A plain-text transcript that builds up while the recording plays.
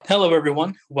Hello,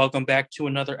 everyone. Welcome back to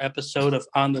another episode of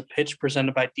On the Pitch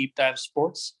presented by Deep Dive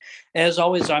Sports. As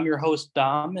always, I'm your host,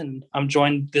 Dom, and I'm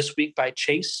joined this week by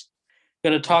Chase.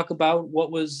 Going to talk about what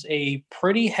was a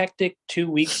pretty hectic 2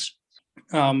 weeks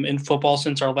in football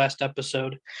since our last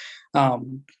episode.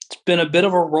 It's been a bit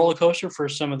of a roller coaster for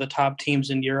some of the top teams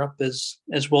in Europe, as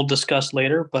we'll discuss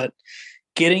later. But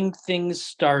getting things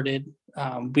started,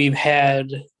 we've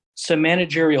had some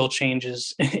managerial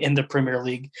changes in the Premier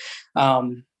League.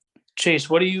 Chase,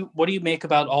 what do you make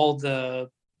about all the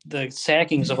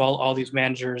sackings of all these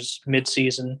managers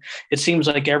mid-season? It seems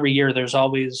like every year there's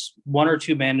always one or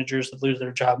two managers that lose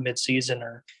their job mid-season,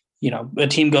 or a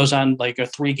team goes on like a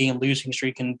 3-game losing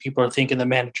streak and people are thinking the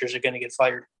managers are going to get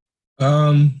fired.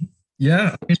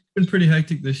 Yeah, it's been pretty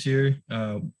hectic this year.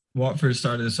 Watford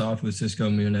started us off with Xisco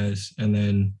Muñoz, and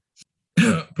then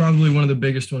probably one of the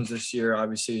biggest ones this year,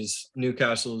 obviously, is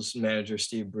Newcastle's manager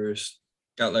Steve Bruce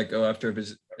got let go after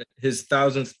his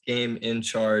 1,000th game in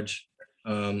charge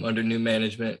under new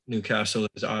management. Newcastle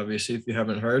is, obviously, if you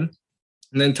haven't heard.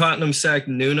 And then Tottenham sacked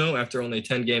Nuno after only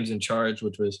 10 games in charge,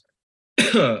 which was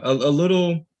a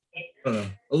little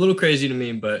crazy to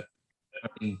me. But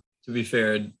to be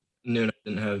fair, Nuno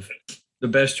didn't have the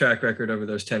best track record over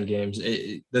those 10 games.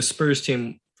 The Spurs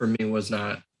team, for me, was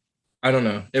not, I don't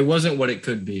know. It wasn't what it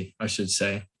could be, I should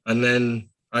say. And then,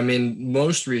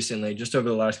 most recently, just over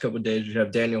the last couple of days, we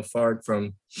have Daniel Farke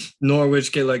from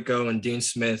Norwich get let go and Dean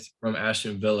Smith from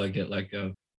Aston Villa get let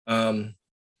go.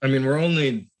 We're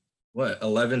only,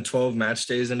 11, 12 match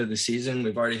days into the season.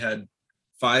 We've already had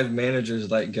 5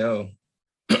 managers let go,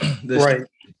 Right?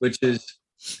 Which is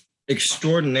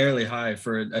extraordinarily high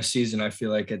for a season, I feel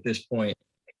like, at this point.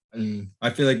 And I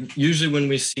feel like usually when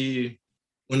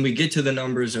we get to the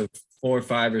numbers of 4,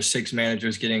 5, or 6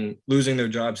 managers losing their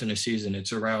jobs in a season,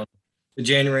 it's around the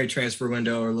January transfer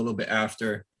window or a little bit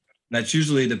after. And that's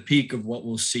usually the peak of what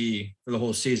we'll see for the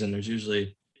whole season. There's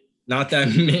usually not that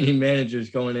many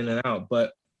managers going in and out,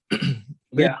 but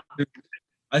Yeah,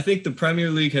 I think the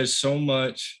Premier League has so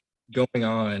much going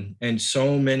on and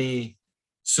so many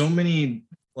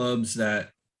clubs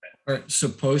that aren't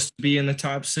supposed to be in the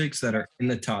top 6 that are in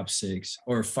the top 6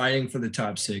 or fighting for the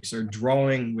top 6 or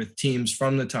drawing with teams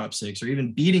from the top 6 or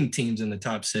even beating teams in the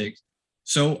top 6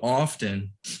 so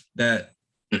often that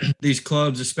these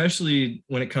clubs, especially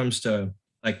when it comes to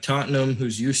like Tottenham,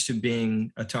 who's used to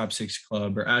being a top 6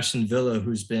 club, or Aston Villa,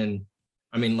 who's been,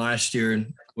 last year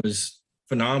was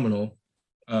phenomenal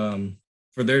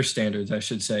for their standards, I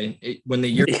should say. When the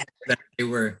year that they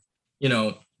were,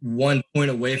 1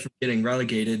 point away from getting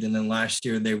relegated, and then last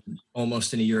year they were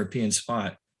almost in a European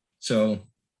spot. So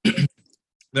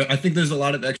I think there's a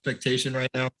lot of expectation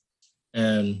right now,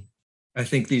 and I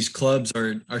think these clubs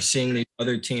are seeing these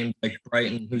other teams like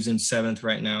Brighton, who's in 7th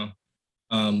right now,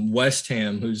 West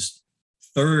Ham, who's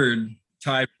 3rd,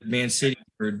 tied with Man City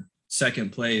for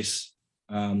 2nd place.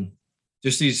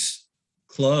 Just these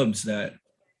clubs that,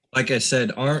 like I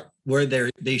said, aren't where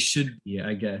they should be,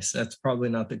 I guess. That's probably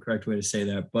not the correct way to say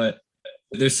that, but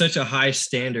there's such a high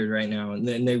standard right now, and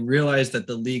they realize that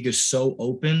the league is so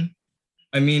open.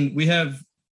 We have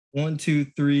 1, 2,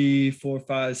 3, 4,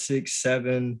 5, 6,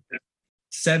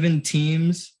 7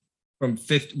 teams from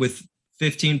with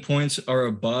 15 points or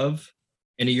above,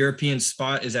 and a European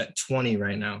spot is at 20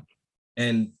 right now.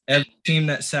 And every team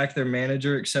that sacked their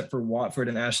manager, except for Watford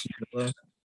and Aston Villa,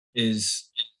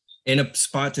 is in a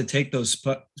spot to take those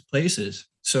places.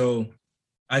 So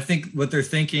I think what they're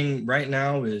thinking right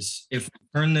now is if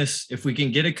we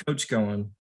can get a coach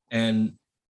going, and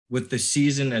with the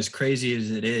season as crazy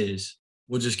as it is,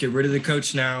 we'll just get rid of the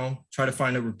coach now, try to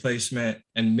find a replacement,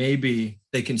 and maybe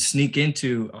they can sneak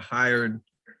into a higher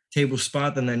table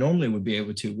spot than they normally would be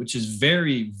able to, which is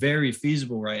very, very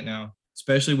feasible right now,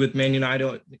 especially with Man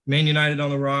United on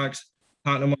the rocks,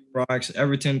 Tottenham on the rocks,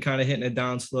 Everton kind of hitting a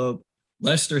downslope,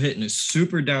 Leicester hitting a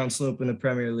super downslope in the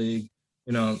Premier League.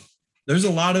 There's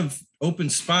a lot of open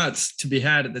spots to be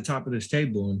had at the top of this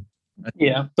table.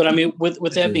 Yeah, but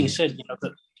with that being said,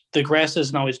 the grass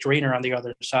isn't always greener on the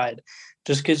other side.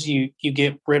 Just because you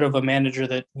get rid of a manager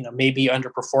that may be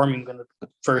underperforming in the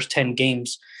first 10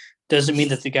 games doesn't mean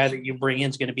that the guy that you bring in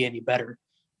is going to be any better.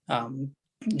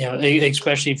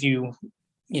 Especially if you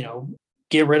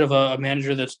get rid of a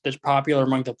manager that's popular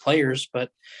among the players, but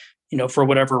for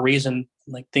whatever reason,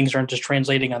 like things aren't just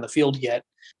translating on the field yet.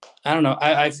 I don't know.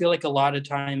 I feel like a lot of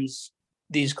times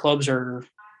these clubs are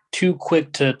too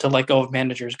quick to let go of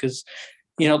managers because,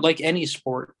 like any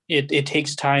sport, it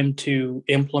takes time to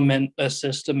implement a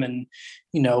system and,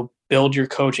 build your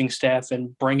coaching staff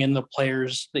and bring in the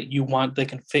players that you want that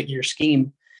can fit your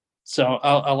scheme. So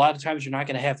a lot of times you're not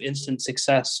going to have instant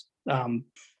success.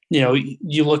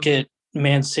 You look at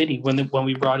Man City when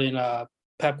we brought in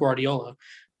Pep Guardiola,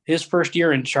 his first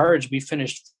year in charge, we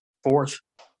finished fourth.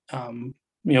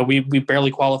 We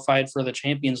barely qualified for the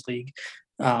Champions League,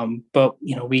 but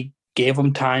we gave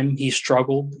him time. He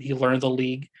struggled. He learned the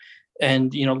league,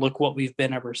 and look what we've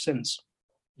been ever since.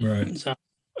 Right. So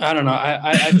I don't know.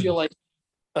 I feel like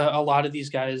a lot of these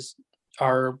guys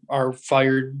are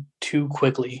fired too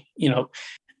quickly.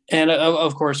 And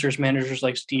of course, there's managers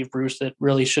like Steve Bruce that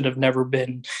really should have never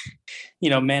been,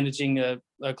 managing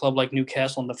a club like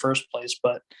Newcastle in the first place.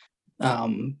 But,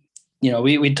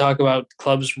 we talk about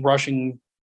clubs rushing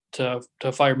to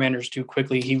fire managers too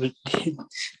quickly.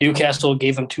 Newcastle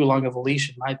gave him too long of a leash,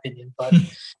 in my opinion. But,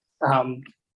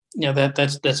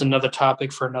 that's another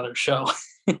topic for another show.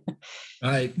 And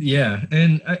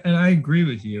I agree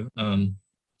with you.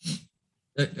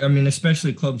 I mean,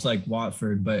 especially clubs like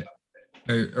Watford, but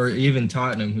or even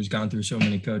Tottenham, who's gone through so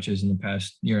many coaches in the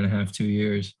past year and a half, 2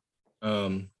 years.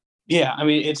 Yeah, I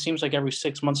mean, it seems like every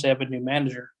 6 months they have a new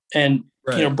manager, and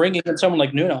Right. bringing in someone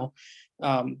like Nuno,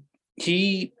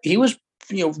 he was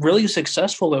really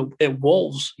successful at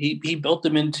Wolves. He built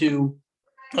them into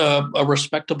a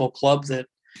respectable club that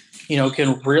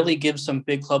can really give some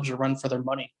big clubs a run for their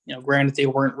money. Granted, they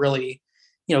weren't really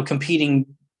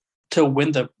competing to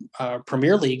win the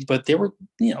Premier League, but they were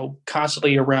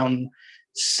constantly around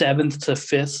 7th to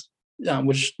 5th,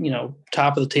 which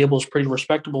top of the table is pretty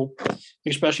respectable,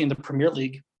 especially in the Premier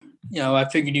League. I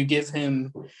figured you give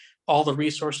him all the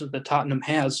resources that Tottenham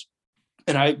has,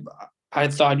 and I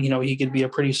thought he could be a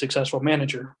pretty successful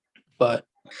manager, but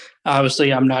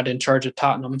obviously I'm not in charge of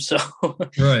Tottenham, so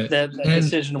Right. that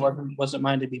decision wasn't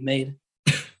mine to be made.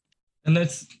 And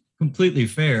that's completely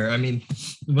fair. I mean,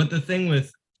 but the thing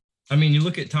you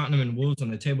look at Tottenham and Wolves on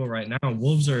the table right now.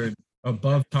 Wolves are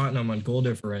above Tottenham on goal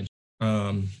differential.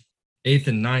 8th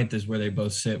and 9th is where they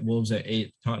both sit. Wolves at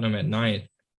 8th, Tottenham at 9th.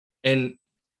 And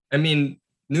I mean,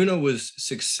 Nuno was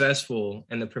successful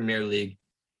in the Premier League,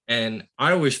 and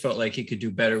I always felt like he could do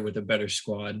better with a better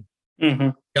squad. Mm-hmm.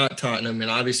 Got Tottenham, and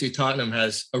obviously Tottenham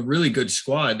has a really good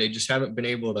squad. They just haven't been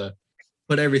able to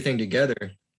put everything together.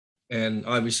 And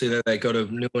obviously they go to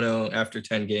Nuno after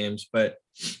 10 games, but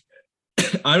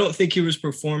I don't think he was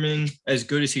performing as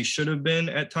good as he should have been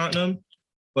at Tottenham.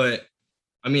 But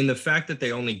I mean, the fact that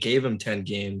they only gave him 10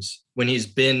 games when he's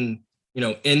been,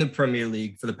 in the Premier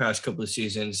League for the past couple of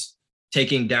seasons,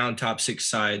 taking down top 6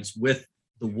 sides with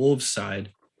the Wolves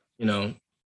side,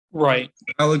 Right.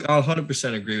 I'll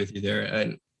 100% agree with you there.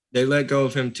 And they let go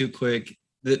of him too quick.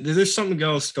 There's something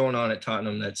else going on at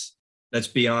Tottenham that's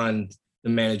beyond the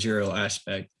managerial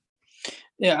aspect.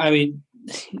 Yeah, I mean,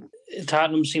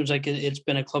 Tottenham seems like it's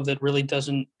been a club that really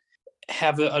doesn't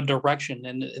have a direction,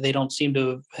 and they don't seem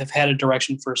to have had a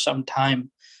direction for some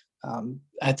time.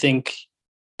 I think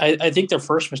their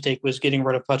first mistake was getting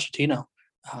rid of Pochettino.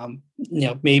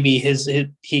 Maybe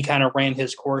he kind of ran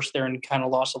his course there and kind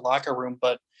of lost the locker room,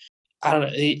 but I don't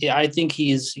know. I think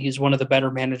he's one of the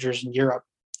better managers in Europe,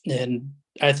 and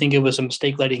I think it was a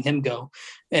mistake letting him go.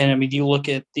 And I mean, you look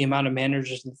at the amount of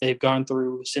managers that they've gone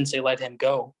through since they let him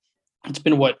go. It's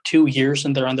been 2 years,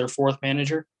 and they're on their 4th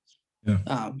manager.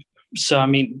 Yeah. So I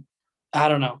mean, I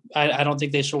don't know. I don't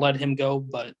think they should let him go,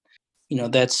 but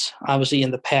that's obviously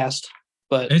in the past.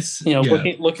 But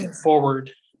looking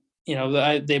forward,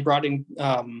 they brought in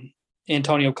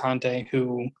Antonio Conte,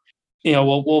 who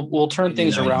we'll turn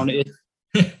things around.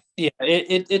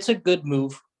 It's a good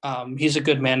move. He's a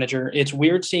good manager. It's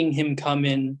weird seeing him come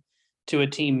in to a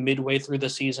team midway through the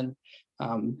season.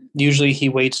 Usually he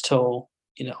waits till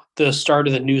the start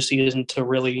of the new season to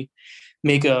really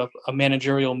make a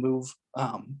managerial move,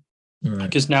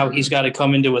 because now he's got to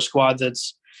come into a squad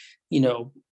that's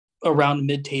around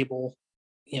mid-table.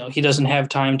 He doesn't have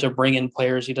time to bring in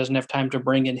players. He doesn't have time to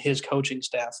bring in his coaching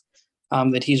staff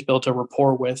that he's built a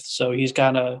rapport with. So he's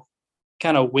got to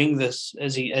kind of wing this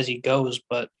as he goes.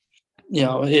 But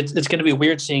it's going to be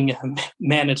weird seeing him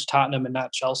manage Tottenham and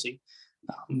not Chelsea.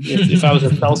 If I was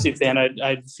a Chelsea fan,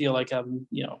 I'd feel like I'm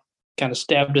kind of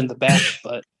stabbed in the back.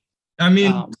 But I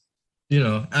mean,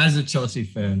 as a Chelsea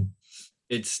fan,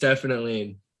 it's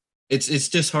definitely it's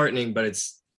disheartening, but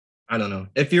I don't know.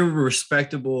 If you're a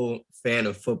respectable fan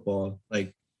of football,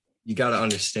 like, you got to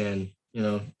understand,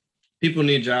 people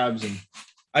need jobs, and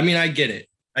I mean, I get it.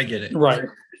 Right.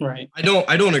 I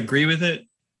don't agree with it,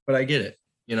 but I get it,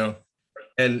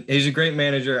 and he's a great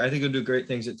manager. I think he'll do great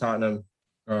things at Tottenham.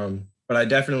 But I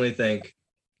definitely think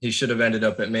he should have ended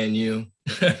up at Man U.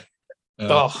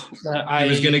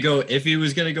 If he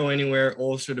was gonna go anywhere,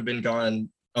 Ole should have been gone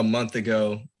a month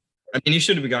ago. I mean, he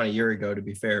should have been gone a year ago, to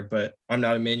be fair, but I'm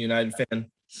not a Man United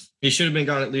fan. He should have been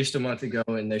gone at least a month ago,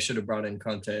 and they should have brought in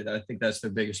Conte. I think that's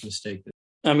their biggest mistake.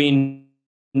 I mean,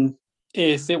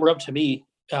 if it were up to me,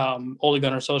 Ole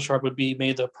Gunnar Solskjaer would be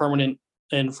made the permanent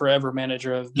and forever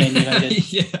manager of Man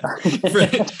United. Yeah,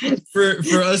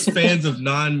 for us fans of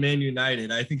non-Man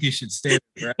United, I think he should stay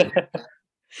forever.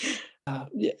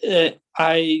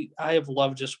 I have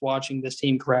loved just watching this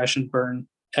team crash and burn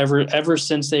ever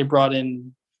since they brought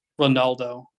in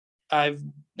Ronaldo. I've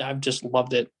just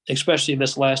loved it, especially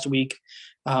this last week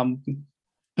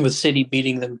with City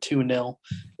beating them 2-0.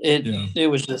 It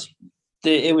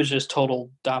was just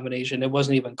total domination. It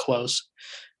wasn't even close.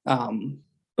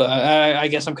 But I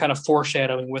guess I'm kind of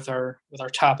foreshadowing with our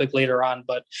topic later on.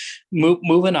 But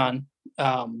moving on,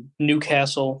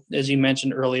 Newcastle, as you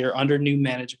mentioned earlier, under new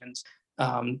management,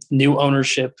 new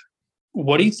ownership.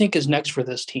 What do you think is next for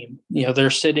this team? You know, they're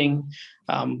sitting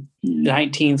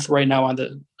 19th right now on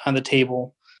the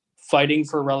table, fighting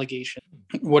for relegation.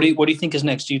 What do you think is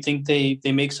next? Do you think they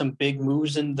make some big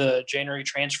moves in the January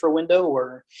transfer window,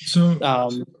 or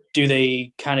do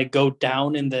they kind of go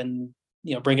down and then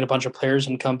bring in a bunch of players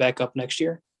and come back up next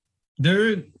year?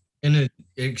 They're in an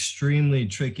extremely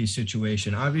tricky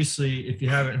situation. Obviously, if you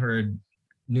haven't heard,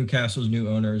 Newcastle's new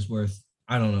owner is worth,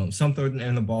 I don't know, something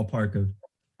in the ballpark of,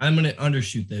 I'm going to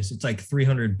undershoot this. It's like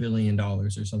 $300 billion or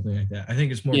something like that. I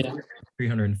think it's more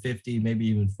 350, maybe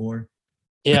even 4.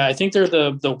 Yeah, I think they're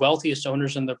the wealthiest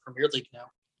owners in the Premier League now.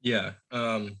 Yeah,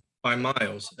 by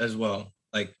miles as well.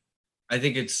 Like, I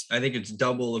think it's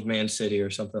double of Man City or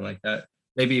something like that.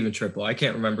 Maybe even triple. I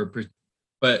can't remember,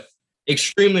 but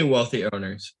extremely wealthy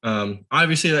owners.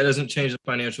 Obviously, that doesn't change the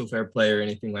financial fair play or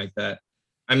anything like that.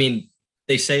 I mean,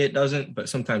 they say it doesn't, but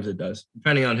sometimes it does,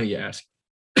 depending on who you ask.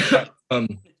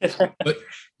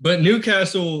 But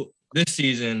Newcastle this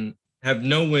season have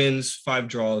no wins, 5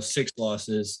 draws, 6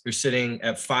 losses. They're sitting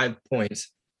at 5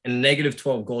 points and negative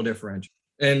 12 goal differential.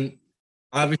 And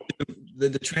obviously,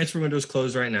 the transfer window is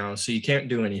closed right now, so you can't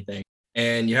do anything.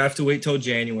 And you have to wait till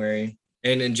January.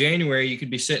 And in January, you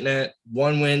could be sitting at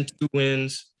 1 win, 2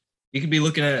 wins. You could be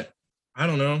looking at, I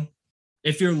don't know.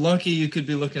 If you're lucky, you could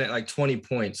be looking at like 20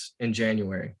 points in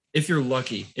January. If you're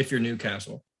lucky, if you're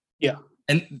Newcastle. Yeah.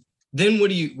 And then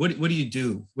what do you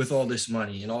do with all this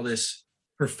money and all this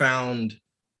profound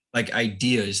like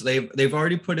ideas? They've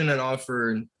already put in an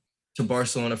offer to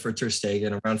Barcelona for Ter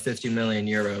Stegen, around 50 million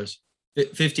euros,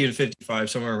 50 to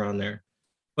 55, somewhere around there.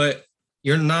 But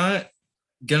you're not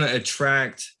going to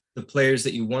attract the players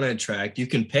that you want to attract. You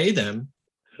can pay them,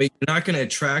 but you're not going to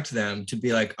attract them to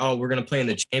be like, oh, we're going to play in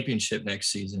the championship next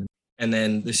season. And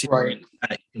then the season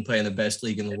you can play in the best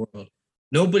league in the world.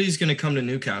 Nobody's going to come to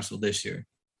Newcastle this year.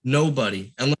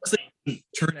 Nobody. Unless they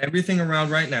turn everything around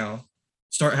right now,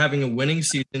 start having a winning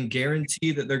season,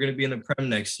 guarantee that they're going to be in the Prem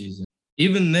next season.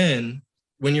 Even then,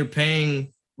 when you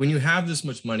have this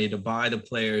much money to buy the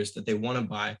players that they want to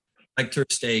buy, like Ter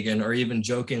Stegen, or even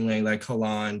jokingly like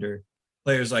Haaland or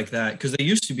players like that, because they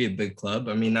used to be a big club.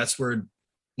 I mean, that's where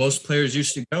most players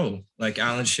used to go, like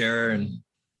Alan Shearer and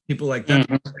people like that.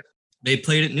 Mm-hmm. They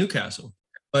played at Newcastle.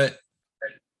 But,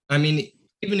 I mean,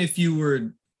 even if you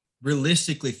were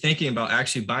realistically thinking about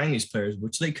actually buying these players,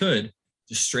 which they could,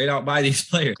 just straight out buy these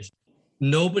players,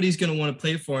 nobody's going to want to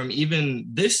play for them even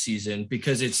this season,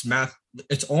 because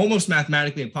it's almost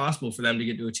mathematically impossible for them to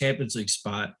get to a Champions League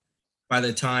spot by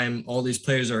the time all these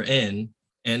players are in.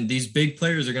 And these big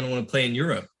players are going to want to play in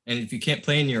Europe. And if you can't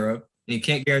play in Europe and you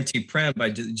can't guarantee Prem by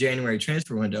the January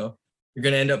transfer window, you're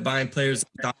going to end up buying players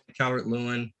like Dominic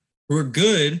Calvert-Lewin, who are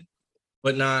good,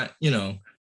 but not a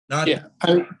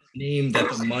name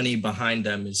that the money behind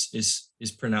them is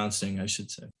pronouncing, I should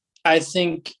say. I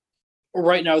think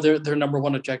right now their number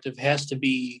one objective has to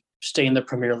be stay in the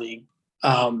Premier League.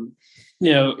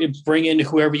 Bring in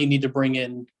whoever you need to bring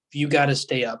in. You got to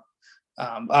stay up.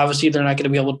 Obviously, they're not going to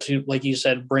be able to, like you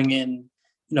said, bring in,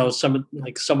 someone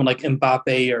like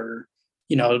Mbappe or,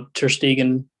 Ter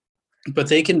Stegen, but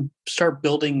they can start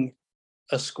building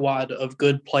a squad of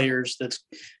good players that's,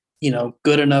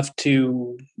 good enough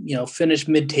to, finish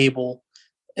mid-table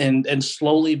and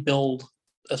slowly build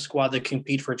a squad that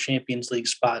compete for a Champions League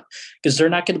spot, because they're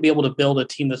not going to be able to build a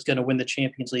team that's going to win the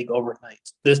Champions League overnight.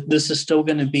 This is still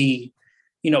going to be,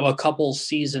 a couple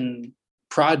season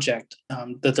project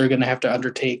that they're going to have to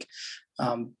undertake.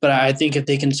 But I think if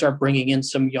they can start bringing in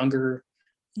some younger,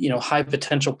 high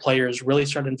potential players, really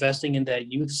start investing in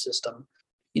that youth system,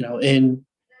 in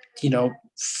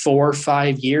 4 or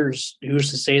 5 years,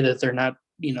 who's to say that they're not,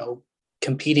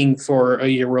 competing for a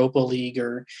Europa League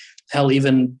or hell,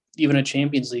 even a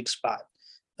Champions League spot.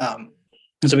 So,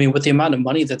 with the amount of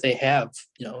money that they have,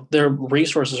 their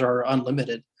resources are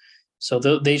unlimited. So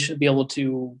they should be able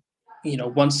to,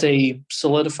 once they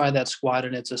solidify that squad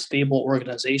and it's a stable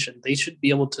organization, they should be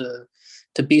able to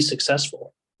be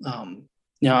successful. I'm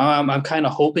kind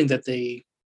of hoping that they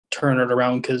turn it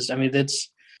around because I mean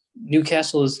it's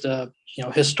Newcastle is the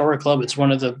historic club. It's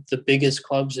one of the biggest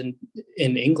clubs in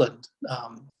England.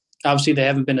 Obviously, they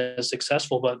haven't been as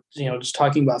successful, but just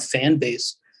talking about fan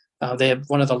base, they have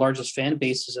one of the largest fan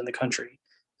bases in the country.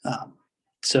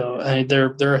 So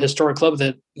they're a historic club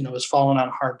that has fallen on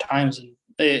hard times, and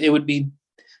it would be,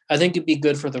 I think it'd be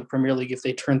good for the Premier League if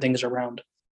they turn things around.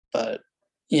 But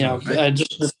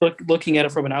just looking at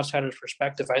it from an outsider's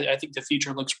perspective, I think the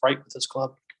future looks bright with this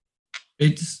club.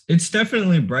 It's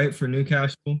definitely bright for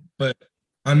Newcastle, but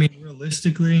I mean,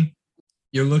 realistically,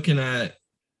 you're looking at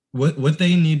what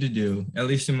they need to do, at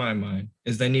least in my mind,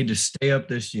 is they need to stay up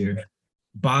this year,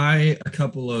 buy a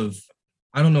couple of,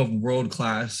 I don't know if world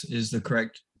class is the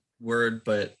correct word,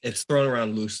 but it's thrown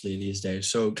around loosely these days.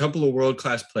 So a couple of world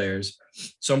class players,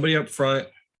 somebody up front,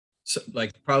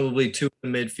 like probably two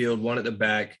in the midfield, one at the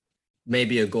back,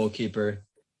 maybe a goalkeeper.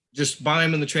 Just buy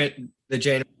them in the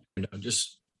January window.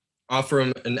 Just offer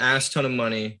them an ass ton of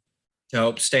money to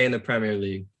help stay in the Premier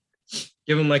League.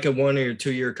 Give them like a 1 or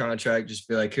 2 year contract. Just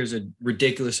be like, here's a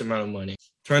ridiculous amount of money.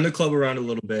 Turn the club around a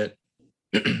little bit.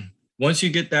 Once you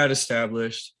get that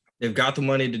established, they've got the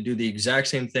money to do the exact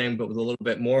same thing, but with a little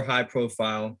bit more high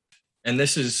profile. And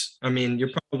this is, I mean,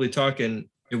 you're probably talking,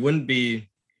 it wouldn't be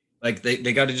like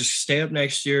they got to just stay up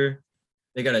next year.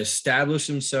 They got to establish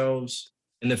themselves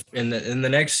in the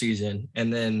next season.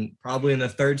 And then probably in the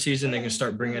third season, they can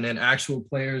start bringing in actual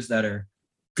players that are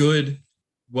good,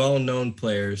 well-known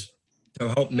players to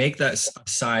help make that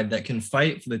side that can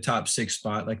fight for the top 6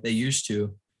 spot like they used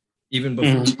to, even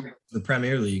before the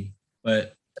Premier League.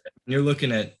 But you're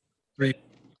looking at 3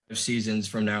 seasons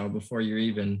from now before you're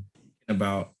even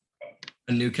about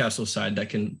a Newcastle side that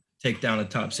can take down a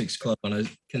top 6 club on a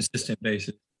consistent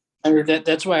basis. I mean,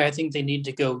 that's why I think they need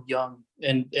to go young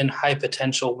and high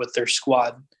potential with their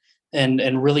squad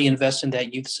and really invest in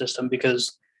that youth system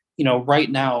because, right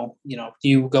now,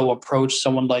 you go approach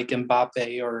someone like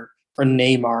Mbappe or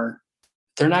Neymar,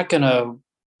 they're not going to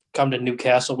come to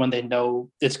Newcastle when they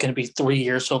know it's going to be 3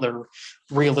 years. So they're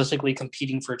realistically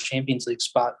competing for a Champions League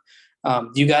spot.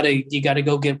 You gotta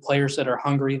go get players that are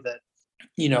hungry, that,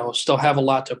 still have a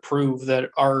lot to prove, that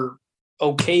are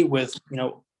okay with,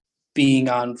 being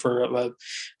on for a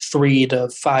 3 to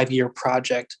 5 year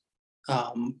project,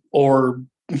 or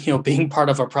being part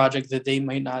of a project that they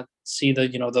might not see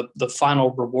the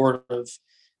final reward of,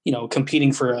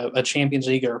 competing for a Champions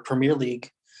League or a Premier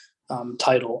League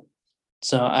title.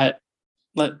 So I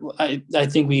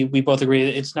think we both agree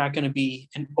that it's not going to be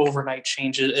an overnight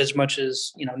change as much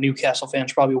as Newcastle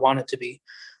fans probably want it to be.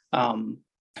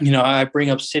 I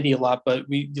bring up City a lot, but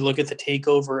you look at the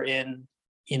takeover in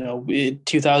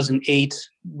 2008.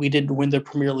 We didn't win the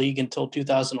Premier League until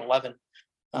 2011.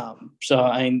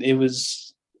 It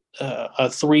was a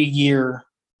 3-year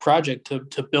project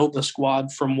to build the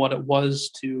squad from what it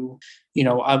was to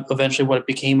eventually what it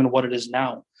became and what it is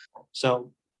now.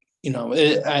 So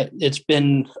it's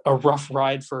been a rough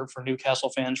ride for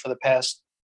Newcastle fans for the past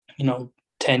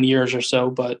 10 years or so,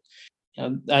 but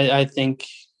I think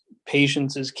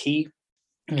patience is key.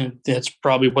 And that's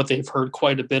probably what they've heard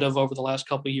quite a bit of over the last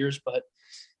couple of years, but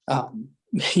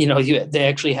they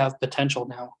actually have potential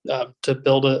now to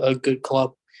build a good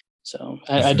club. So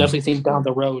I definitely think down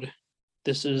the road,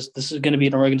 this is going to be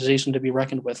an organization to be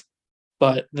reckoned with.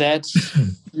 But that's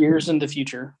years in the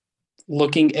future.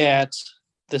 Looking at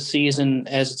the season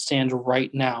as it stands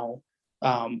right now,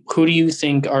 who do you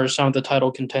think are some of the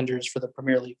title contenders for the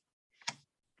Premier League?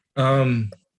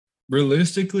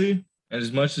 Realistically,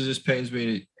 as much as this pains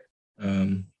me,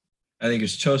 I think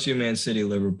it's Chelsea, Man City,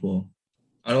 Liverpool.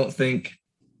 I don't think.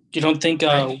 You don't think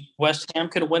West Ham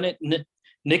could win it?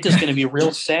 Nick is going to be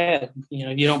real sad.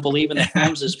 You don't believe in the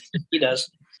Hams as he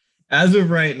does. As of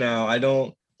right now, I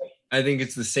don't. I think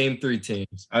it's the same 3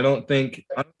 teams. I don't think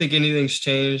anything's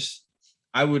changed.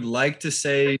 I would like to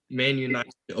say Man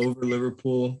United over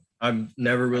Liverpool. I've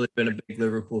never really been a big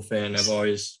Liverpool fan.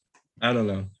 I don't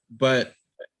know. But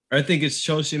I think it's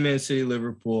Chelsea, Man City,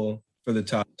 Liverpool for the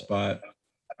top spot.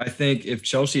 I think if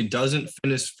Chelsea doesn't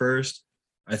finish first,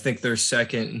 I think they're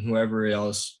second and whoever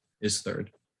else is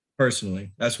third.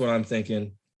 Personally, that's what I'm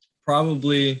thinking.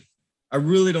 Probably, I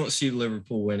really don't see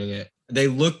Liverpool winning it. They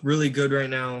look really good right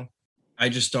now. I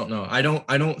just don't know. I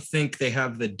don't think they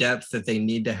have the depth that they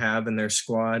need to have in their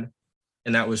squad.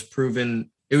 And that was proven.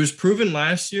 It was proven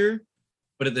last year,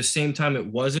 but at the same time, it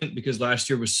wasn't, because last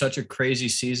year was such a crazy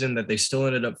season that they still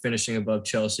ended up finishing above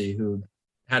Chelsea, who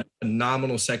had a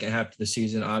phenomenal second half of the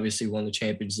season, obviously won the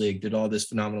Champions League, did all this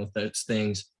phenomenal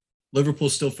things. Liverpool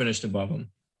still finished above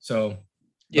them. So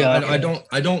I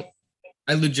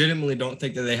legitimately don't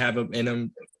think that they have it in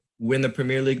them win the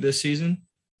Premier League this season.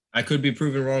 I could be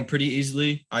proven wrong pretty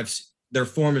easily. Their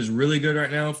form is really good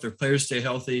right now. If their players stay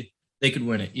healthy, they could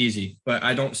win it easy. But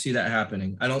I don't see that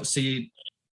happening. I don't see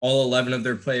all 11 of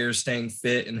their players staying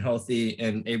fit and healthy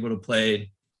and able to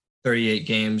play 38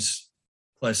 games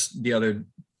plus the other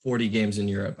 40 games in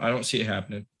Europe. I don't see it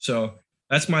happening. So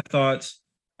that's my thoughts.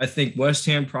 I think West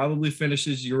Ham probably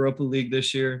finishes Europa League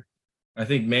this year. I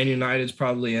think Man United's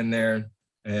probably in there,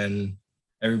 and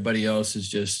everybody else is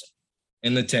just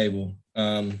in the table.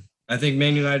 I think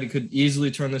Man United could easily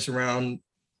turn this around.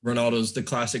 Ronaldo's the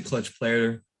classic clutch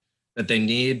player that they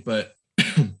need, but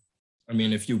I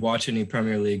mean, if you watch any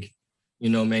Premier League, you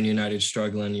know Man United's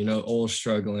struggling, you know Ole's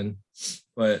struggling,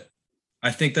 but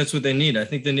I think that's what they need. I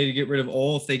think they need to get rid of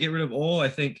Ole. If they get rid of Ole, I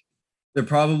think they're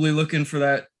probably looking for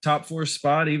that top 4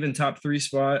 spot, even top 3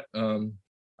 spot.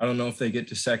 I don't know if they get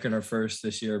to second or first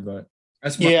this year, but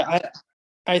that's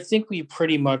I think we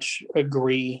pretty much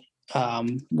agree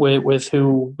with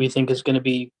who we think is going to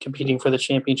be competing for the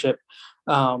championship.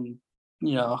 I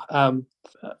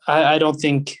don't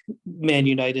think Man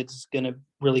United is going to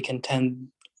really contend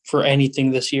for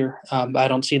anything this year. I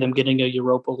don't see them getting a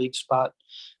Europa League spot.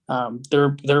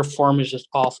 Their form is just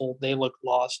awful. They look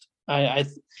lost. I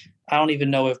don't even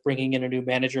know if bringing in a new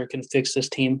manager can fix this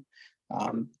team.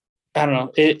 I don't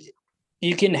know.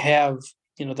 You can have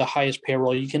the highest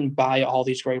payroll. You can buy all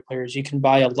these great players. You can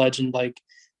buy a legend like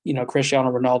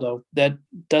Cristiano Ronaldo. That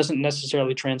doesn't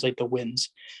necessarily translate to wins.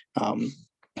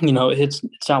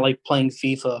 It's not like playing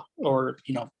FIFA or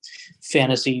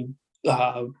fantasy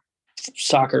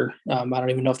soccer. I don't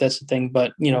even know if that's the thing,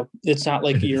 but it's not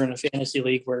like you're in a fantasy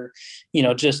league where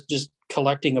just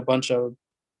collecting a bunch of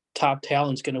top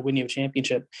talent's going to win you a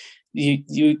championship.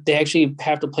 They actually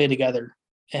have to play together.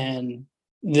 And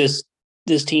this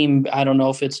team, I don't know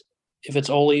if it's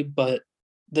Ole, but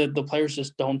the players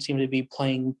just don't seem to be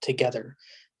playing together.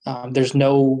 There's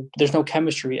no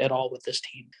chemistry at all with this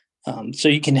team. So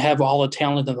you can have all the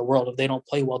talent in the world, if they don't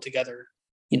play well together,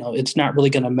 it's not really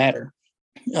going to matter.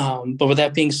 But with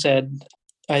that being said,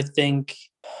 I think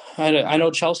I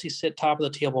know Chelsea sit top of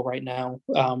the table right now.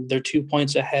 They're 2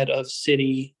 points ahead of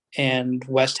City and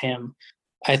West Ham.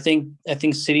 I think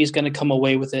City's going to come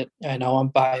away with it. I know I'm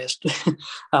biased,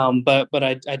 but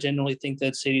I genuinely think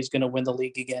that City's going to win the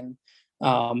league again.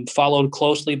 Followed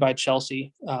closely by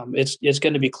Chelsea. It's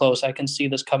going to be close. I can see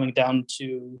this coming down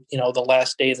to the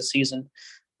last day of the season.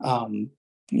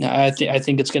 I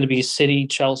think it's going to be City,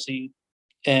 Chelsea,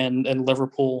 and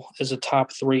Liverpool as a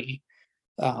top 3.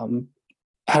 I don't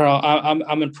know.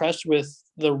 I'm impressed with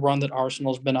the run that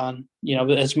Arsenal's been on.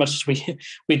 As much as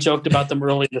we joked about them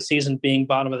early in the season being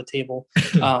bottom of the table,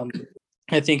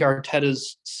 I think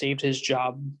Arteta's saved his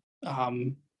job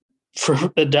for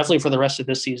definitely for the rest of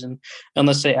this season,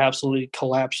 unless they absolutely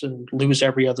collapse and lose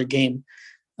every other game.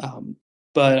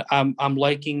 But I'm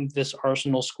liking this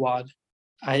Arsenal squad.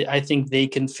 I think they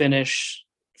can finish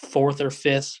 4th or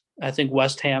 5th. I think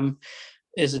West Ham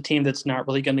is a team that's not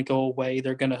really going to go away.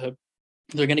 They're going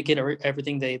to get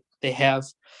everything they have.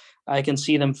 I can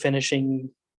see them finishing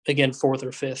again 4th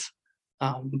or 5th.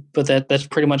 But that's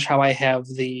pretty much how I have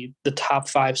the top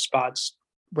 5 spots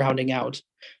rounding out.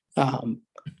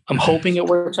 I'm hoping it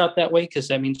works out that way, because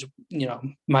that means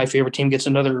my favorite team gets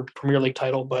another Premier League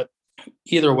title. But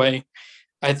either way,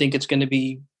 I think it's going to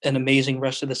be an amazing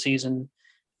rest of the season.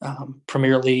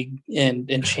 Premier League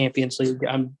and Champions League.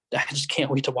 I just can't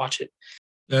wait to watch it.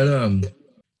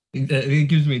 It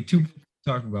gives me 2 to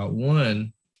talk about.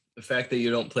 1, the fact that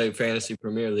you don't play Fantasy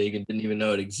Premier League and didn't even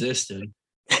know it existed.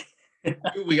 2,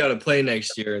 we got to play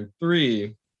next year. And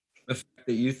 3, the fact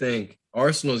that you think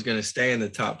Arsenal is going to stay in the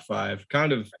top 5.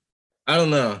 Kind of, I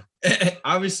don't know.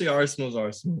 Obviously, Arsenal's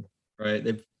Arsenal, right?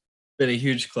 They've been a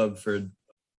huge club for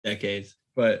decades,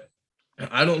 but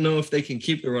I don't know if they can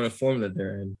keep the run of form that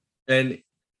they're in. And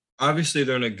obviously,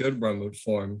 they're in a good run of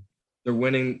form. They're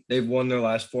winning. They've won their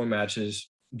last 4 matches,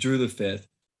 drew the 5th.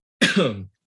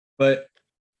 But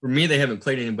for me, they haven't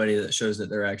played anybody that shows that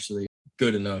they're actually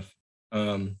good enough.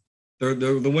 The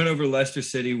win over Leicester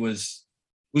City was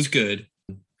good.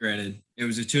 Granted, it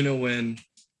was a 2-0 win,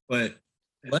 but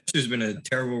Leicester's been a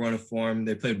terrible run of form.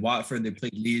 They played Watford, they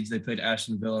played Leeds, they played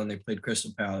Aston Villa, and they played Crystal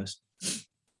Palace.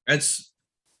 That's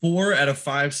 4 out of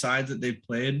 5 sides that they've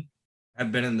played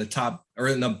have been in the top or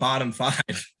in the bottom 5.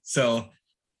 So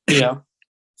yeah,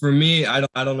 for me, I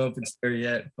don't know if it's there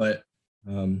yet, but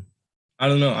I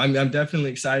don't know. I'm definitely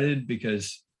excited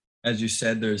because, as you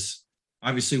said, there's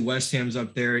Obviously, West Ham's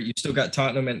up there. You still got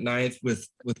Tottenham at ninth with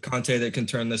Conte that can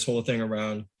turn this whole thing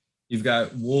around. You've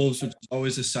got Wolves, which is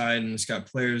always a side, and it's got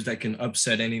players that can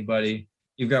upset anybody.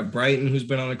 You've got Brighton, who's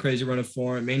been on a crazy run of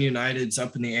form. Man United's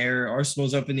up in the air.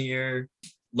 Arsenal's up in the air.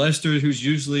 Leicester, who's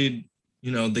usually,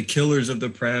 the killers of the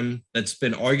Prem, that's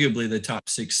been arguably the top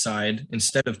six side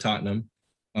instead of Tottenham,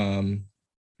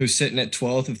 who's sitting at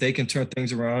 12th. If they can turn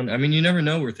things around, I mean, you never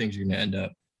know where things are going to end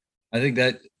up. I think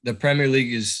that the Premier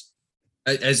League is,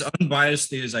 as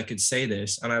unbiasedly as I could say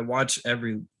this, and I watch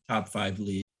every top five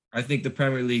league, I think the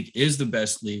Premier League is the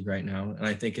best league right now, and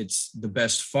I think it's the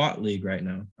best fought league right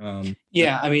now.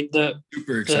 Yeah, I mean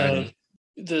super exciting.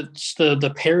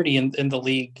 The parity in the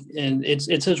league, and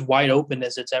it's as wide open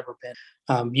as it's ever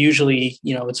been. Usually,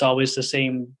 it's always the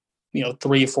same,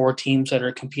 3 or 4 teams that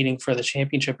are competing for the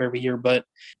championship every year, but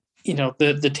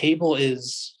the table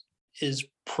is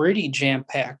pretty jam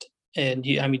packed, and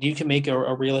you can make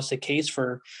a realistic case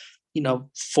for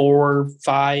 4,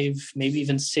 5, maybe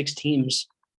even 6 teams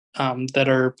that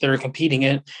are competing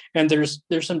in, and there's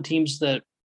some teams that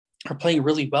are playing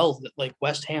really well, like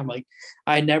West Ham. Like,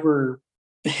 I never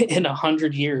in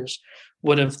 100 years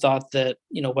would have thought that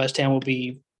West Ham will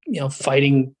be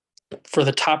fighting for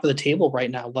the top of the table right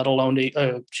now, let alone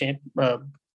a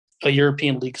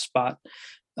European League spot.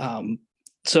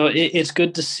 So it's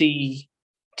good to see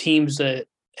teams that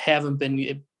haven't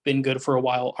been good for a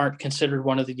while, aren't considered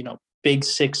one of the big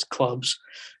 6 clubs,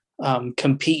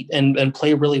 compete and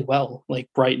play really well, like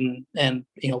Brighton and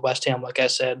West Ham. Like I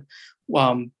said,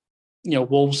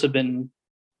 Wolves have been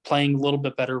playing a little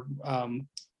bit better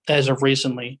as of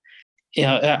recently.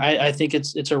 I think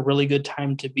it's a really good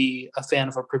time to be a fan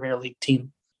of a Premier League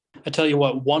team. I tell you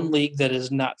what, one league that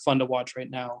is not fun to watch right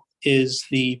now is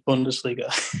the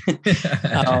Bundesliga.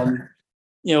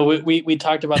 We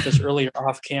talked about this earlier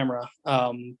off camera.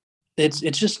 It's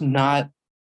just not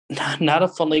a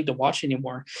fun league to watch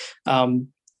anymore.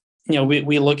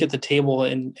 We look at the table,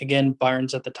 and again,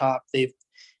 Bayern's at the top.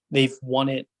 They've won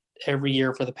it every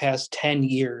year for the past 10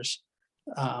 years.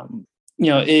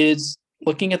 Is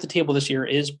looking at the table this year,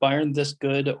 is Bayern this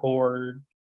good, or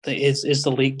is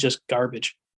the league just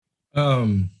garbage?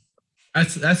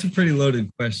 That's a pretty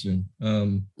loaded question.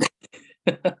 So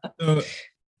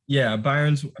yeah,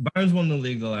 Bayern's won the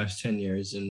league the last 10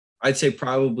 years, and I'd say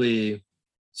probably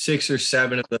 6 or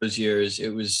 7 of those years it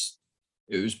was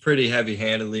pretty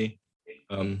heavy-handedly,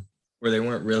 where they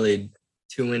weren't really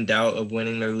too in doubt of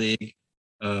winning their league.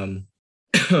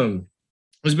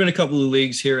 There's been a couple of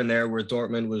leagues here and there where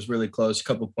Dortmund was really close, a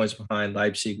couple of points behind.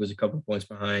 Leipzig was a couple of points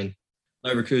behind.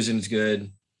 Leverkusen's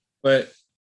good, but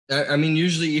I mean,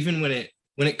 usually even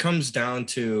when it comes down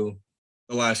to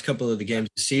the last couple of the games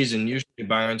of the season, usually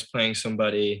Bayern's playing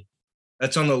somebody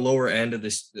that's on the lower end of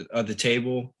the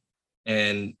table,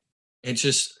 and it's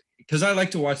just because I like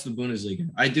to watch the Bundesliga.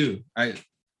 I do. I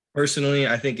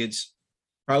think it's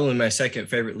probably my second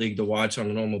favorite league to watch on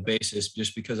a normal basis,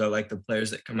 just because I like the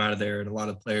players that come out of there, and a lot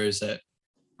of players that,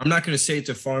 I'm not going to say it's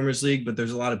a farmers league, but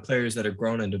there's a lot of players that are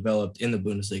grown and developed in the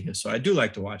Bundesliga. So I do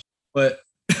like to watch. But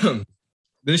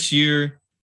this year,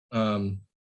 and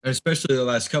especially the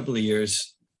last couple of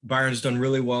years, Bayern's done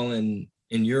really well in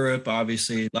Europe.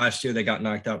 Obviously, last year they got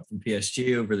knocked out from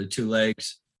PSG over the 2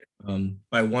 legs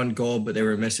by 1 goal, but they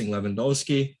were missing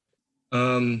Lewandowski.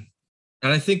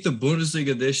 And I think the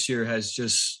Bundesliga this year has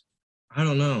just, I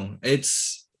don't know.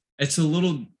 It's a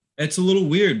little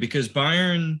weird because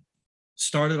Bayern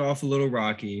started off a little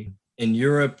rocky. In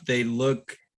Europe, they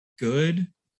look good.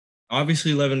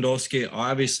 Obviously, Lewandowski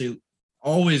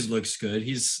always looks good.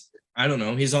 He's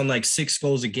on like 6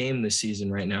 goals a game this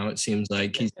season right now. It seems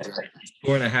like he's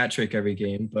scoring a hat trick every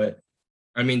game. But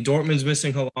I mean, Dortmund's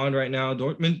missing Haaland right now.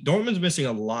 Dortmund's missing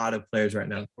a lot of players right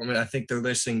now. I think they're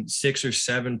listing 6 or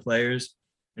 7 players,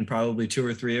 and probably 2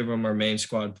 or 3 of them are main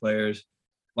squad players.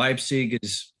 Leipzig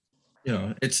is,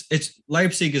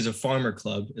 Leipzig is a farmer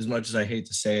club, as much as I hate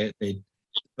to say it. They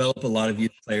develop a lot of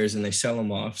youth players and they sell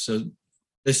them off. So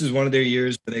this is one of their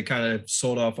years where they kind of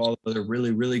sold off all of the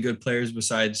really, really good players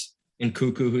besides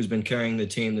Nkunku, who's been carrying the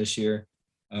team this year,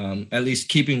 at least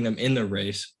keeping them in the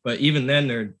race. But even then,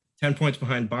 they're 10 points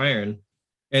behind Bayern.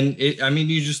 And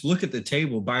you just look at the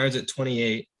table. Bayern's at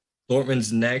 28.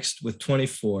 Dortmund's next with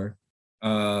 24.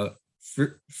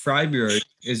 Freiburg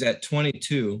is at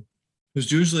 22,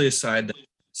 who's usually a side that's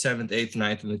 7th, 8th,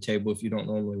 9th in the table if you don't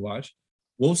normally watch.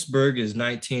 Wolfsburg is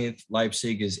 19th.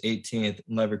 Leipzig is 18th.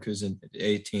 And Leverkusen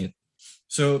 18th.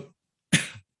 So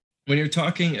when you're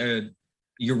talking a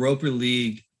Europa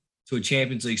League to a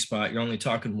Champions League spot, you're only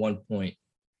talking 1 point.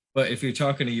 But if you're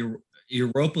talking a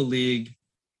Europa League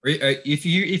If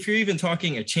you're even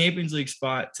talking a Champions League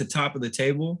spot to top of the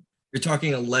table, you're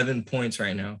talking 11 points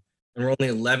right now, and we're only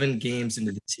 11 games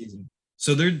into the season.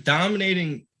 So they're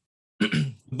dominating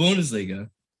the Bundesliga,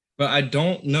 but I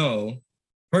don't know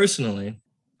personally.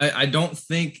 I don't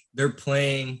think they're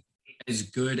playing as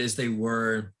good as they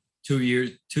were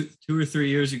 2 or 3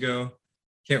 years ago.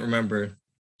 Can't remember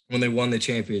when they won the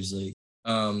Champions League.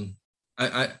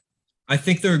 I I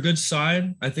think they're a good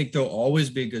side. I think they'll always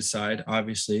be a good side.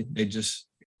 Obviously,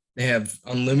 they have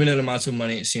unlimited amounts of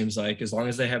money. It seems like as long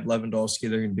as they have Lewandowski,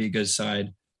 they're going to be a good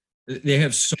side. They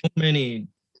have so many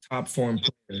top form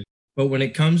players, but when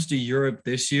it comes to Europe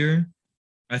this year,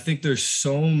 I think there's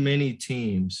so many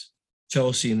teams: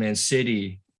 Chelsea, Man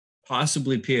City,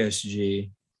 possibly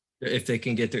PSG, if they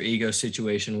can get their ego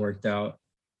situation worked out.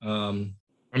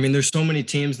 I mean, there's so many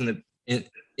teams in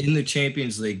the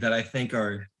Champions League that I think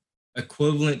are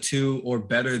equivalent to or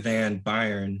better than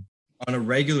Bayern on a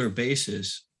regular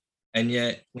basis. And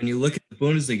yet, when you look at the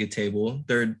Bundesliga table,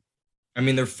 they're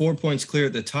 4 points clear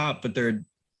at the top, but they're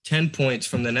 10 points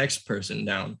from the next person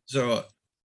down. So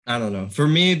I don't know. For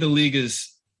me, the league is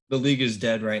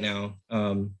dead right now.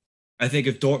 I think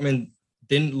if Dortmund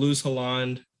didn't lose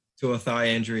Haaland to a thigh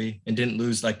injury and didn't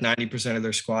lose like 90% of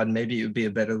their squad, maybe it would be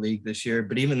a better league this year.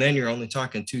 But even then, you're only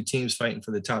talking two teams fighting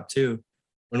for the top two.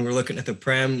 When we're looking at the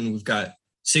Prem, and we've got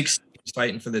 6 teams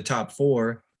fighting for the top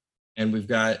four, and we've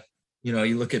got, you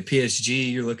look at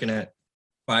PSG, you're looking at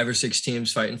 5 or 6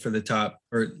 teams fighting for the top,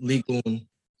 or Ligue 1,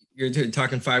 you're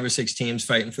talking 5 or 6 teams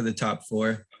fighting for the top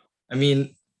four. I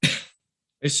mean,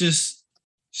 it's just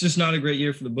not a great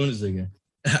year for the Bundesliga.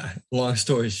 Long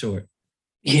story short.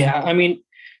 Yeah, I mean,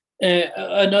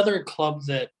 another club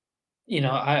that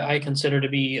I consider to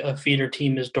be a feeder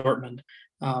team is Dortmund.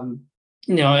 And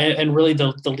really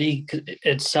the league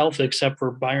itself, except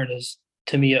for Bayern, is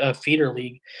to me a feeder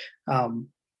league.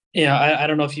 I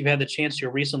don't know if you've had the chance here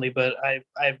recently, but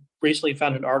I've recently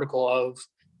found an article of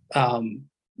a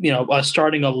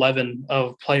starting 11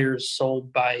 of players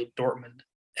sold by Dortmund,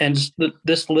 and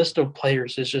this list of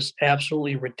players is just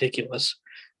absolutely ridiculous.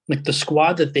 Like the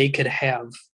squad that they could have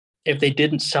if they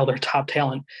didn't sell their top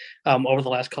talent over the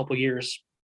last couple of years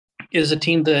is a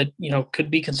team that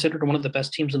could be considered one of the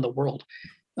best teams in the world.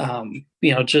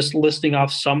 Just listing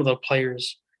off some of the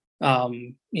players.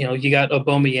 You got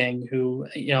Aubameyang, who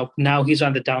now he's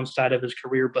on the downside of his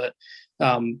career, but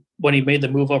when he made the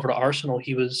move over to Arsenal,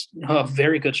 he was a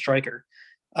very good striker.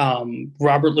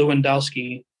 Robert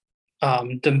Lewandowski,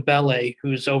 Dembele,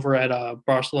 who's over at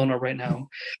Barcelona right now,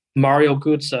 Mario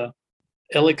Götze,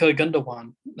 Ilika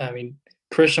Gundogan. I mean,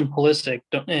 Christian Pulisic,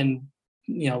 and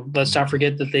let's not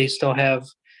forget that they still have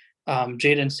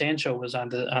Jadon Sancho was on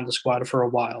the squad for a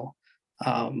while.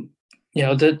 That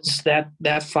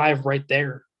five right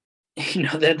there.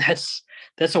 That's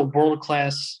a world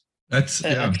class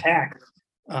attack.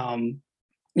 And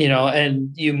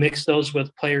you mix those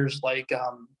with players like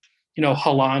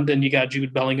Haaland, and you got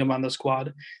Jude Bellingham on the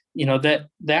squad.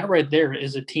 That right there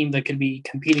is a team that can be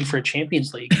competing for a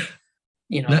Champions League.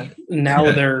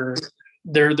 Now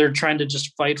they're trying to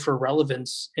just fight for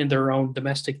relevance in their own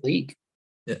domestic league.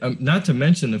 Not to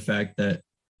mention the fact that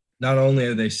not only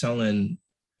are they selling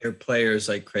their players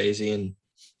like crazy, and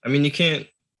I mean, you can't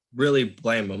really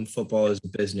blame them. Football is a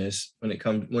business when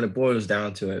it boils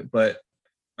down to it. But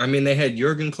I mean, they had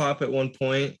Jurgen Klopp at one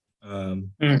point.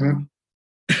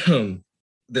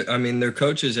 Their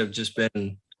coaches have just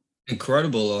been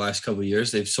incredible the last couple of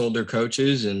years. They've sold their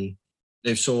coaches, and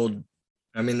they've sold.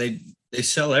 I mean, they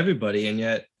sell everybody, and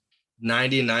yet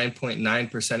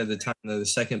 99.9% of the time they're the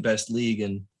second best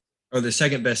league or the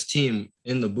second best team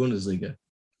in the Bundesliga.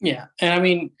 Yeah, and I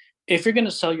mean, if you're going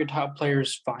to sell your top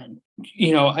players, fine.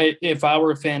 If I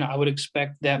were a fan, I would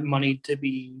expect that money to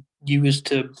be used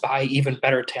to buy even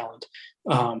better talent.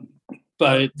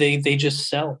 But they just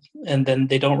sell, and then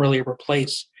they don't really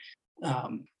replace.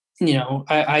 I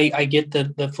get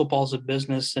that football is a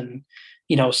business, and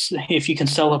if you can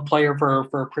sell a player for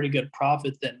a pretty good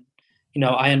profit, then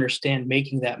I understand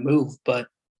making that move. But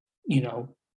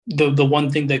the one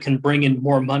thing that can bring in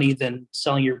more money than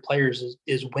selling your players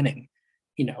is winning.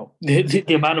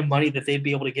 The amount of money that they'd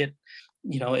be able to get,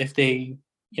 if they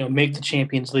make the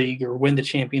Champions League or win the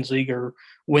Champions League or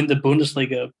win the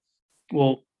Bundesliga,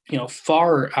 will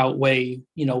far outweigh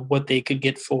what they could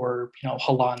get for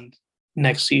Haaland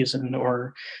next season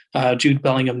or Jude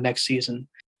Bellingham next season.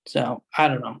 So I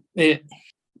don't know.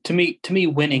 To me,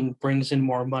 winning brings in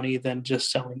more money than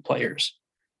just selling players.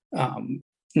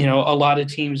 A lot of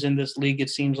teams in this league,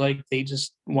 it seems like they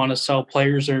just want to sell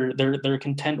players, or they're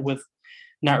content with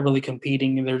not really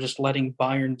competing, and they're just letting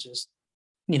Bayern just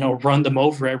run them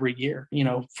over every year.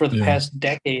 For the Yeah. past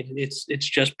decade, it's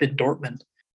just been Dortmund.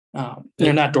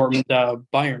 They're not Dortmund,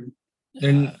 Bayern.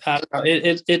 And I don't know.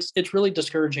 It's really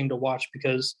discouraging to watch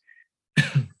because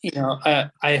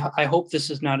I hope this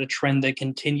is not a trend that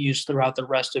continues throughout the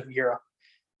rest of Europe.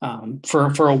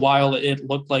 For a while, it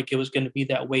looked like it was going to be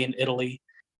that way in Italy,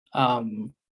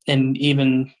 and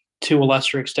even to a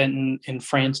lesser extent in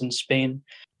France and Spain.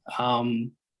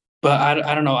 But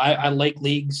I don't know. I like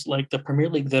leagues like the Premier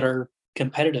League that are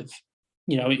competitive.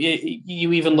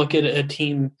 You even look at a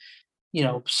team,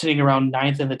 sitting around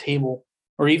ninth in the table,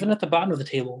 or even at the bottom of the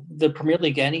table. The Premier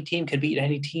League, any team can beat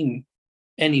any team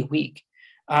any week.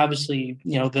 Obviously,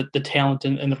 the talent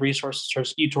and the resources are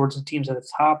skewed towards the teams at the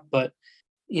top, but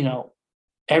you know,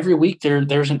 every week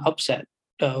there's an upset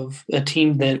of a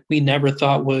team that we never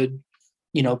thought would,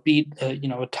 beat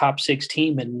a top six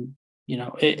team, and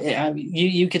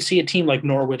you could see a team like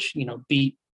Norwich,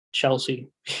 beat Chelsea.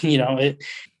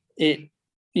 It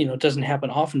doesn't happen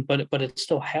often, but it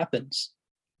still happens.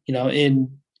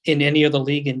 In any other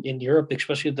league in Europe,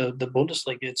 especially the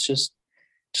Bundesliga, it's just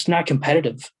not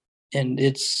competitive, and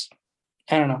it's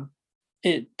I don't know.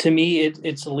 To me,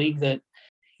 it's a league that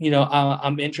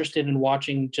I'm interested in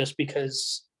watching just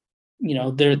because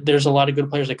there's a lot of good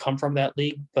players that come from that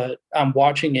league, but I'm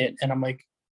watching it and I'm like,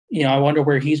 I wonder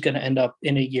where he's going to end up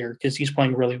in a year because he's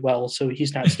playing really well, so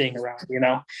he's not staying around.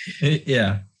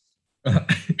 yeah,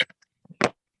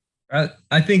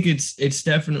 I think it's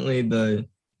definitely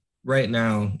right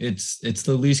now it's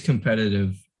the least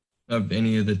competitive of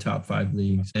any of the top 5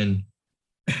 leagues. And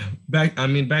back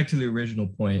to the original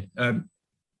point.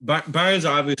 Bayern's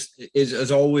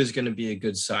is always going to be a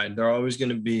good side. They're always going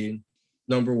to be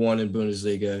number 1 in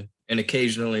Bundesliga and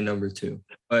occasionally number 2.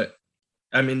 But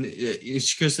I mean,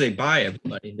 it's because they buy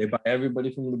everybody. They buy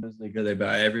everybody from the Bundesliga. They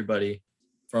buy everybody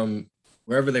from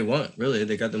wherever they want. Really,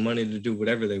 they got the money to do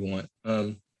whatever they want.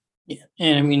 Yeah,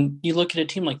 and I mean, you look at a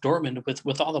team like Dortmund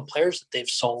with all the players that they've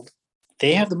sold,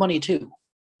 they have the money too.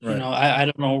 Right. I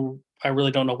don't know. I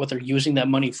really don't know what they're using that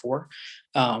money for.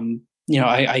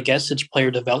 I guess it's player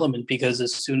development because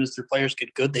as soon as their players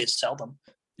get good, they sell them.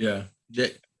 Yeah.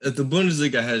 The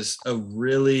Bundesliga has a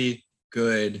really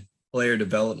good player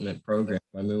development program.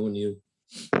 I mean,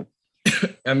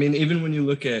 even when you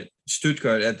look at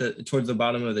Stuttgart towards the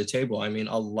bottom of the table, I mean,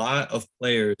 a lot of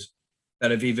players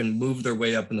that have even moved their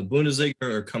way up in the Bundesliga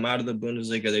or come out of the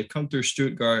Bundesliga, they've come through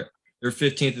Stuttgart. They're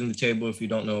 15th in the table if you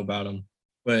don't know about them.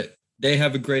 But they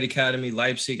have a great academy.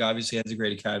 Leipzig obviously has a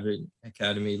great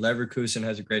academy. Leverkusen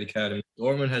has a great academy.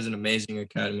 Dortmund has an amazing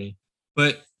academy.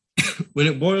 But when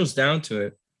it boils down to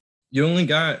it, you only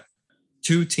got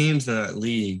 2 teams in that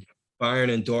league,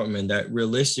 Bayern and Dortmund, that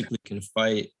realistically can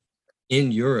fight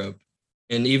in Europe.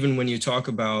 And even when you talk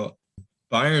about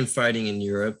Bayern fighting in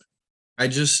Europe,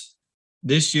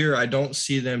 this year, I don't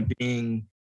see them being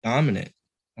dominant.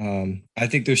 I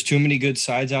think there's too many good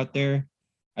sides out there.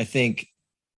 I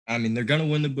mean, they're going to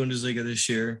win the Bundesliga this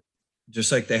year,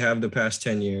 just like they have the past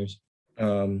 10 years.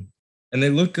 And they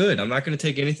look good. I'm not going to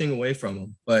take anything away from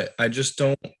them, but I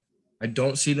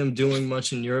don't see them doing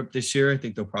much in Europe this year. I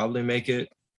think they'll probably make it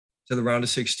to the round of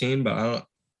 16, but I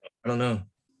don't know.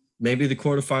 Maybe the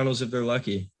quarterfinals if they're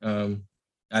lucky.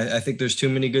 I think there's too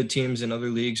many good teams in other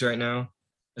leagues right now,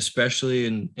 especially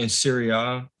in Serie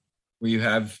A, where you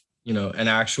have, an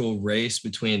actual race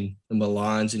between the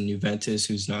Milans and Juventus,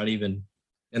 who's not even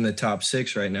in the top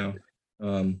 6 right now.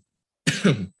 I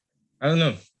don't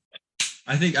know.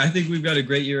 I think we've got a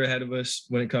great year ahead of us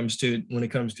when it comes to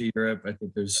Europe. I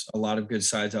think there's a lot of good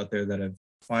sides out there that have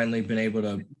finally been able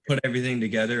to put everything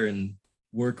together and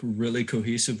work really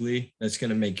cohesively. That's going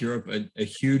to make Europe a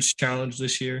huge challenge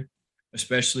this year,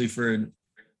 especially for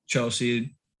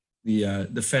Chelsea, the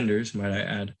defenders, might I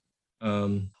add.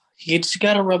 You just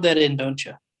got to rub that in, don't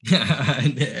you?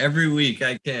 Every week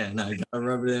I can. I got to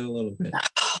rub it in a little bit.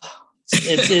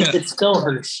 It still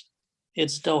hurts. It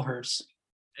still hurts.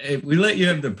 We let you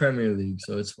have the Premier League,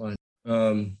 so it's fine.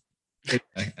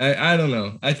 I don't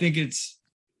know. I think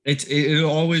it'll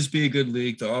always be a good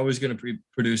league. They're always going to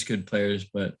produce good players,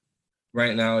 but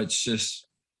right now it's just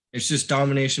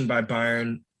domination by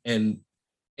Bayern, and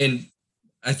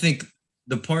I think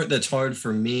the part that's hard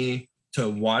for me to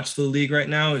watch the league right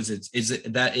now is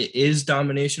that it is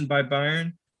domination by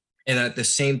Bayern, and at the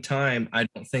same time, I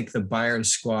don't think the Bayern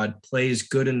squad plays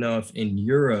good enough in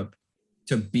Europe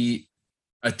to beat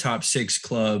a top 6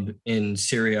 club in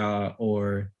Serie A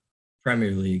or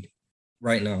Premier League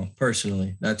right now.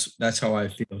 Personally, that's how I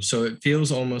feel. So it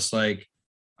feels almost like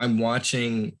I'm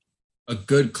watching a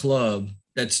good club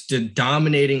that's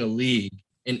dominating a league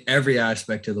in every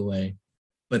aspect of the way,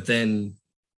 but then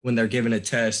when they're given a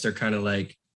test, they're kind of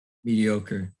like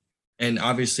mediocre. And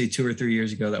obviously 2 or 3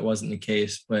 years ago, that wasn't the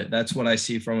case, but that's what I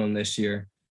see from them this year.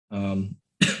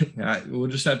 We'll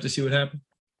just have to see what happens.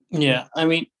 Yeah, I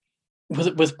mean,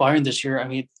 with Bayern this year, I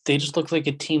mean, they just look like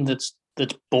a team that's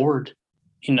bored.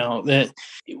 That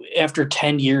after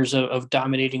 10 years of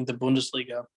dominating the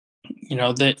Bundesliga,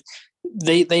 that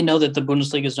they know that the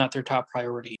Bundesliga is not their top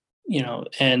priority.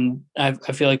 And I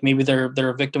feel like maybe they're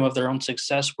a victim of their own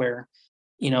success, where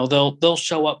they'll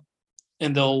show up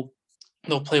and they'll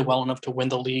play well enough to win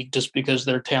the league just because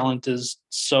their talent is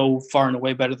so far and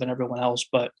away better than everyone else.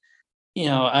 But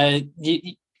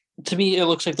to me, it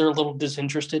looks like they're a little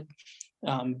disinterested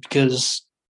because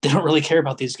they don't really care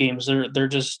about these games. They're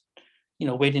just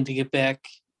waiting to get back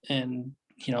and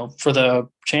for the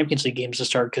Champions League games to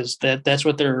start, because that's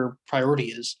what their priority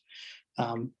is.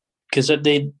 Because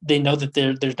they know that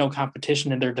there's no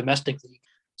competition in their domestic league,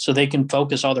 so they can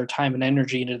focus all their time and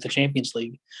energy into the Champions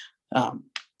League.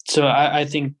 So I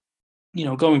think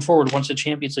going forward, once the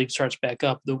Champions League starts back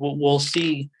up, we'll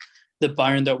see the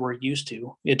Bayern that we're used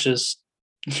to. It just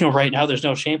right now there's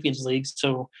no Champions League,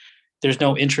 so there's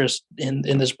no interest in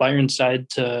this Bayern side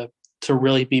to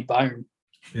really be Bayern.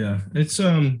 Yeah, it's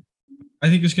I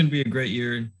think it's going to be a great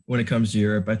year when it comes to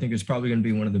Europe. I think it's probably going to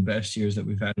be one of the best years that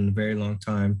we've had in a very long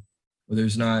time. Well,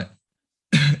 there's not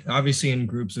obviously in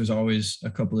groups, there's always a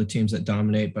couple of teams that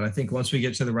dominate, but I think once we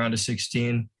get to the round of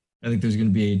 16, I think there's going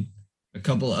to be a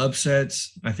couple of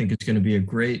upsets. I think it's going to be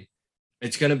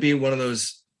it's going to be one of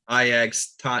those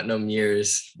Ajax Tottenham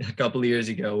years a couple of years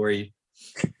ago where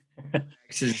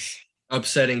Ajax is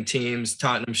upsetting teams.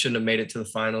 Tottenham shouldn't have made it to the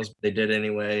finals, but they did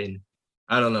anyway. And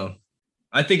I don't know.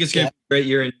 I think it's going to be a great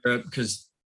year in Europe because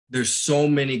there's so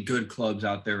many good clubs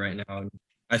out there right now.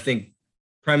 I think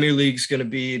Premier League's going to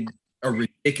be a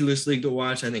ridiculous league to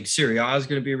watch. I think Serie A is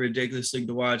going to be a ridiculous league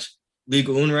to watch. Ligue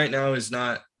 1 right now is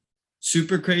not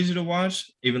super crazy to watch,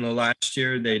 even though last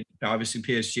year obviously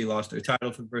PSG lost their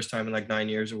title for the first time in like 9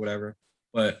 years or whatever.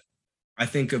 But I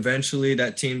think eventually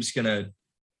that team's going to,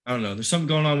 I don't know, there's something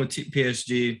going on with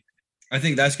PSG. I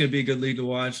think that's going to be a good league to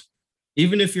watch.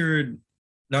 Even if you're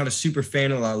not a super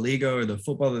fan of La Liga or the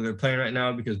football that they're playing right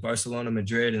now, because Barcelona,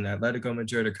 Madrid, and Atletico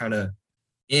Madrid are kind of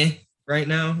right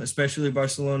now, especially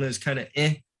Barcelona is kind of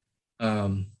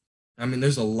I mean,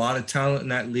 there's a lot of talent in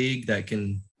that league that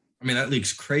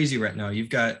league's crazy right now. You've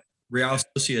got Real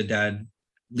Sociedad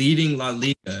leading La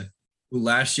Liga, who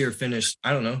last year finished,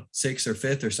 I don't know, 6th or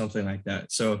 5th or something like that.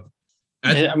 So,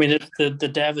 it's the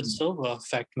David Silva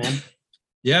effect, man.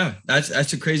 Yeah,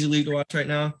 that's a crazy league to watch right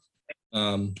now.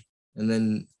 And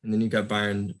then you got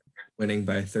Bayern winning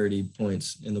by 30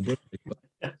 points in the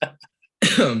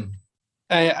Bundesliga.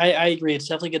 I agree. It's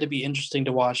definitely going to be interesting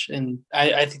to watch, and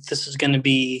I think this is going to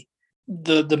be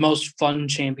the most fun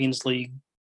Champions League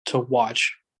to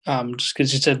watch. Just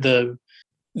because you said the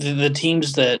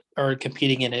teams that are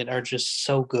competing in it are just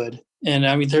so good, and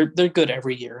I mean they're good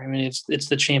every year. I mean it's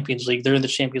the Champions League. They're in the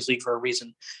Champions League for a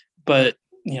reason, but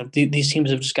these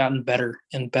teams have just gotten better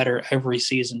and better every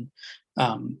season.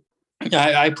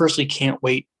 I personally can't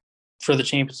wait for the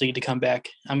Champions League to come back.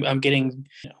 I'm getting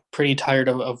pretty tired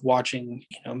of watching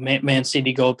Man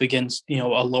City go up against a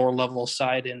lower level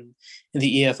side in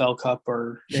the EFL Cup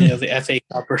or the FA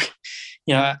Cup or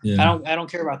I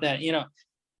don't care about that.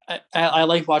 I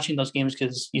like watching those games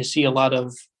because you see a lot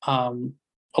of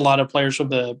players from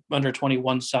the under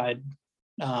 21 side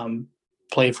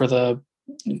play for the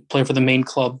main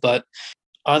club, but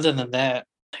other than that,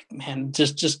 man,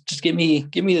 just give me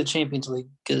the Champions League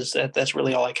because that's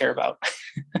really all I care about.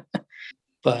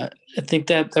 But I think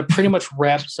that pretty much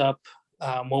wraps up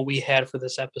what we had for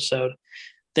this episode.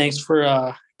 Thanks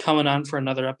for coming on for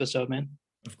another episode, man.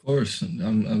 Of course,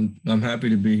 I'm happy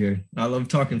to be here. I love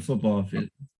talking football. If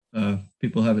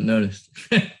people haven't noticed.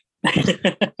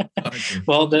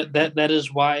 Well, that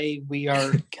is why we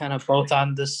are kind of both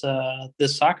on this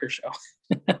soccer show.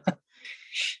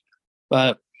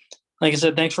 But like I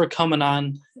said, thanks for coming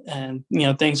on, and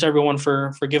thanks everyone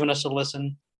for giving us a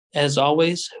listen. As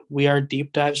always, we are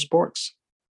Deep Dive Sports.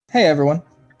 Hey everyone,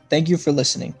 thank you for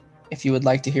listening. If you would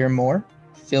like to hear more,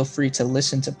 feel free to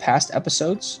listen to past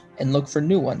episodes and look for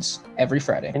new ones every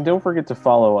Friday. And don't forget to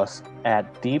follow us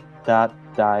at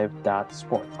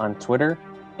deep.dive.sports on Twitter,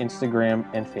 Instagram,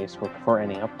 and Facebook for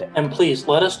any updates. And please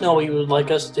let us know what you would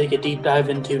like us to take a deep dive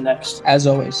into next. As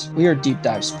always, we are Deep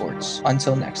Dive Sports.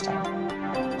 Until next time.